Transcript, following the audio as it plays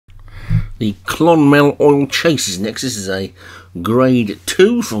The Clonmel Oil Chase is next. This is a Grade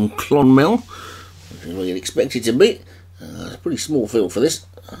 2 from Clonmel, which is what you'd expect it to be. It's a pretty small field for this,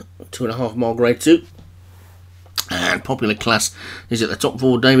 2.5 mile Grade 2. And popular class is at the top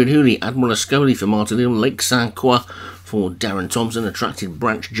for David Hooley, Admiral Ascoli for Martin Hill, Lake Saint Croix for Darren Thompson, Attracted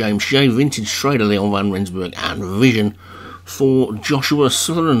Branch James Shea, Vintage Trader Leon Van Rensburg, and Vision for Joshua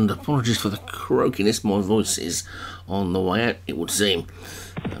Sutherland. Apologies for the croakiness, my voice is on the way out, it would seem.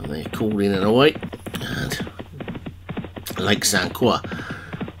 They're called in and away, and Lake Saint Croix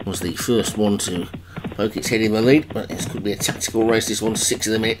was the first one to poke its head in the lead, but this could be a tactical race. This one's 6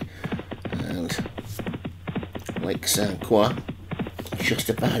 of the minute, and Lake Saint Croix just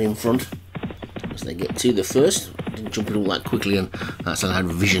about in front as they get to the first. Didn't jump it all that quickly, and that's allowed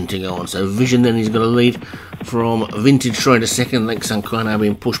Vision to go on. So Vision then is going to lead from Vintage Trader second. Lake Saint Croix now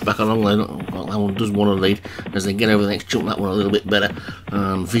being pushed back along. That one does want to lead as they get over the next jump. That one a little bit better.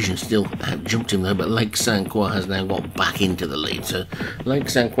 Vision still jumped him though, but Lake Saint Croix has now got back into the lead. So Lake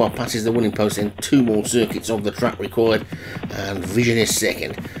Saint Croix passes the winning post, then 2 more circuits of the track required, and Vision is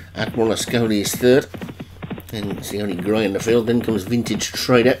second. Admiral Ascoli is third. Then it's the only grey in the field. Then comes Vintage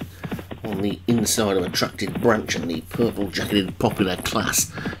Trader on the inside of Attracted Branch, and the purple jacketed popular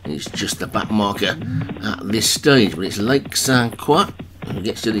class is just the back marker at this stage. But it's Lake Saint Croix who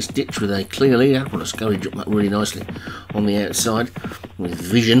gets to this ditch with a clear lead. Admiral Ascoli jumped that really nicely on the outside with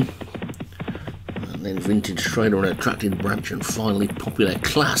Vision, and then Vintage Trader on Attracted Branch, and finally popular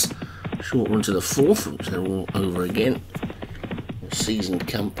class. Short run to the fourth, which they're all over again. Seasoned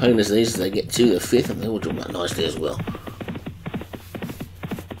campaigners these, as they get to the fifth, and they all jump that nicely as well.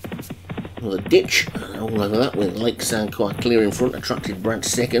 Well, the ditch, all over that, with Lake Saint Croix clear in front, Attracted Branch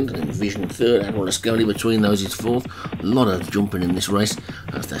second, and Vision third. Admiral Ascoli between those is fourth. A lot of jumping in this race.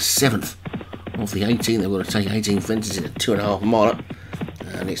 That's the 7th of the 18. They've got to take 18 fences in a 2.5 mile,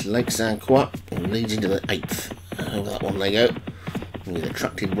 and it's Lake Saint Croix who leads into the 8th. Over that one they go, with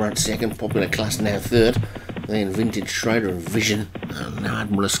Attracted Branch second, popular class now third. Then Vintage Trader and Vision, and now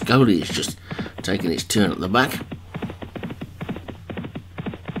Admiral Ascoli is just taking its turn at the back.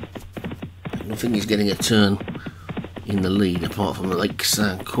 Nothing is getting a turn in the lead apart from Lake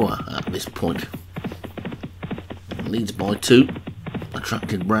Saint Croix at this point. Leads by 2.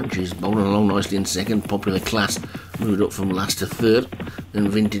 Attracted Branch is bowling along nicely in second. Popular class moved up from last to third. Then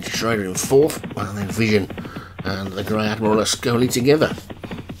Vintage Trader in fourth, and then Vision and the grey Admiral Ascoli together.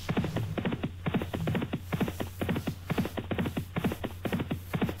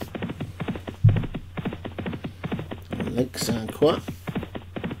 Lake Saint Croix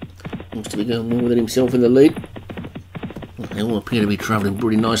seems to be going more with it himself in the lead. They all appear to be travelling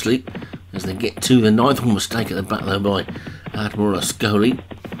pretty nicely as they get to the 9th. One mistake at the back though by Admiral Ascoli.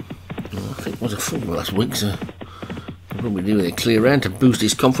 I think it was a fall last week, so they'll probably do a clear round to boost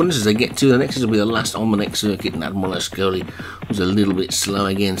his confidence as they get to the next. This will be the last on the next circuit, and Admiral Ascoli was a little bit slow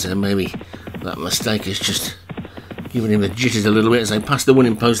again, so maybe that mistake has just given him the jitters a little bit as they pass the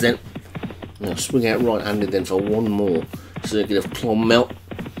winning post then. Now swing out right-handed then for one more circuit of Clonmel,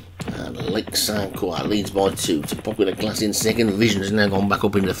 and Lake Saint Croix leads by 2 to popular class in second. Vision has now gone back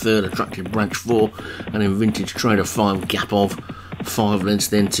up into third, Attracted Branch 4, and then Vintage Trader 5, gap of 5 lengths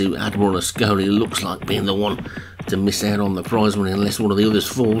then to Admiral Ascoli, who looks like being the one to miss out on the prize money unless one of the others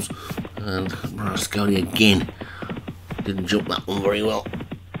falls. And Admiral Ascoli again didn't jump that one very well.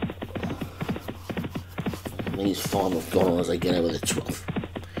 And these 5 have gone on as they get over the 12th.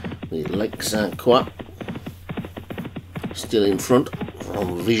 With Lake Saint Croix still in front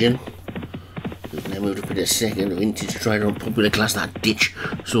from Vision, who's now moved up into second. Vintage Trader on popular class. That ditch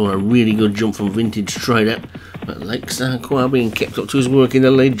saw a really good jump from Vintage Trader, but Lake Saint Croix being kept up to his work in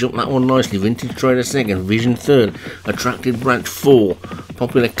the lead, jumped that one nicely. Vintage Trader second, Vision third, Attracted Branch 4.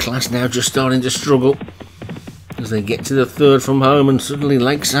 Popular class now just starting to struggle as they get to the 3rd from home, and suddenly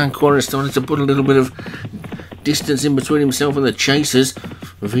Lake Saint Croix is starting to put a little bit of distance in between himself and the chasers.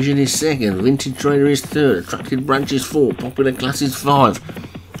 Vision is second, Vintage Trader is third, Attracted Branch is 4, popular class is 5.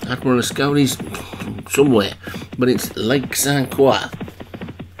 Admiral Ascoli's somewhere, but it's Lake Saint Croix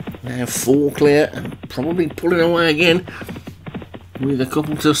now 4 clear and probably pulling away again with a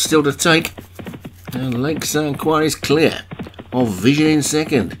couple still to take. And Lake Saint Croix is clear of Vision in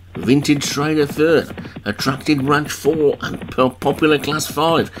second, Vintage Trader third, Attracted Branch 4, and popular class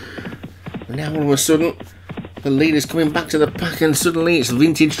 5. And now all of a sudden The leader's coming back to the pack, and suddenly it's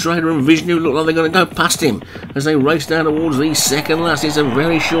Vintage Trader and Vision who look like they're going to go past him as they race down towards the second last. It's a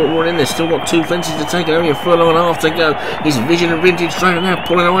very short run in. They've still got 2 fences to take and only a furlong and a half to go. It's Vision and Vintage Trader now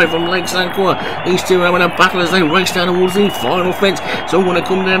pulling away from Lake St. Croix. These two are having a battle as they race down towards the final fence. It's all going to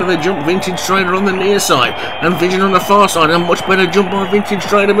come down to the jump. Vintage Trader on the near side and Vision on the far side. A much better jump by Vintage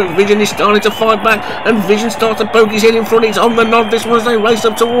Trader, but Vision is starting to fight back, and Vision starts to poke his head in front. It's on the nod this one as they race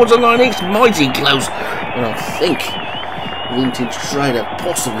up towards the line. It's mighty close, and I think Vintage Trader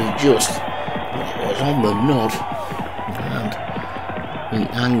possibly just, it was on the nod, and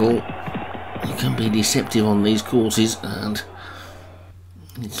the angle can be deceptive on these courses, and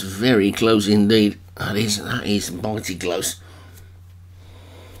it's very close indeed. That is mighty close.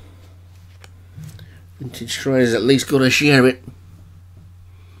 Vintage Trader's at least got a share of it.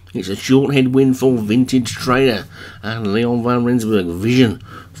 It's a short head win for Vintage Trader and Leon van Rensburg. Vision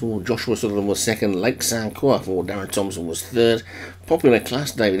for Joshua Sutherland was second. Lake St. Croix for Darren Thompson was third. Popular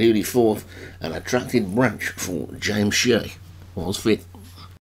Class David Hooley fourth. And Attracted Branch for James Shea was fifth.